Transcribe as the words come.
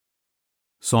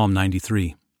Psalm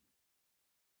 93.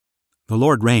 The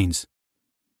Lord reigns.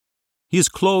 He is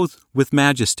clothed with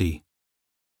majesty.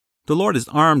 The Lord is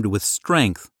armed with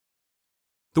strength.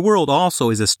 The world also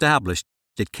is established.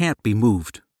 It can't be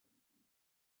moved.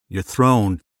 Your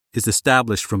throne is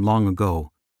established from long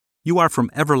ago. You are from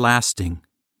everlasting.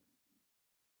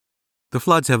 The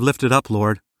floods have lifted up,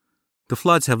 Lord. The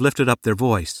floods have lifted up their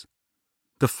voice.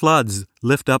 The floods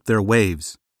lift up their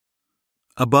waves.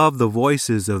 Above the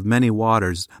voices of many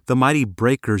waters, the mighty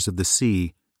breakers of the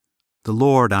sea, the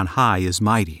Lord on high is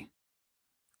mighty.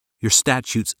 Your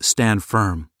statutes stand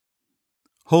firm.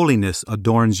 Holiness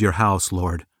adorns your house,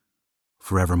 Lord,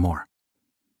 forevermore.